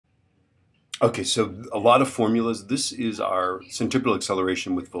Okay, so a lot of formulas. This is our centripetal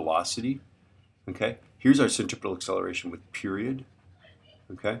acceleration with velocity. Okay, here's our centripetal acceleration with period.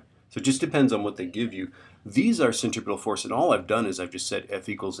 Okay, so it just depends on what they give you. These are centripetal force, and all I've done is I've just said F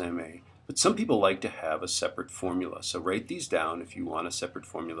equals ma. But some people like to have a separate formula. So write these down if you want a separate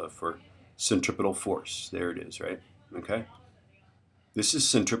formula for centripetal force. There it is, right? Okay. This is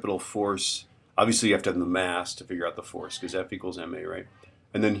centripetal force. Obviously, you have to have the mass to figure out the force because F equals ma, right?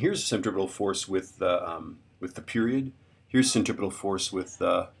 And then here's centripetal force with the period. Here's centripetal force with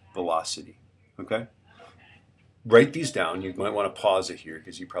the velocity. Okay. Write these down. You might want to pause it here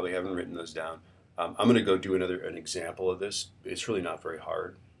because you probably haven't written those down. I'm going to go do an example of this. It's really not very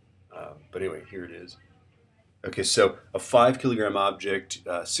hard. But anyway, here it is. Okay, so a 5 kilogram object,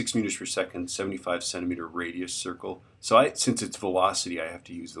 6 meters per second, 75 centimeter radius circle. So since it's velocity, I have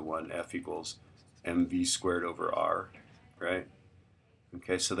to use the one F equals mv squared over r, right?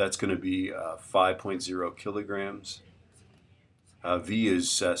 Okay, so that's going to be 5.0 kilograms. V is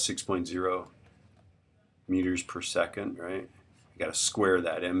 6.0 meters per second, right? You got to square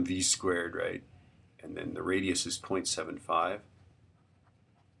that, mv squared, right? And then the radius is 0.75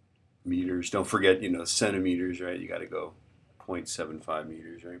 meters. Don't forget, centimeters, right? You got to go 0.75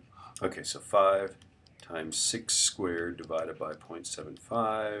 meters, right? Okay, so 5 times 6 squared divided by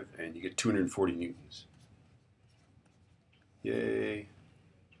 0.75, and you get 240 newtons. Yay.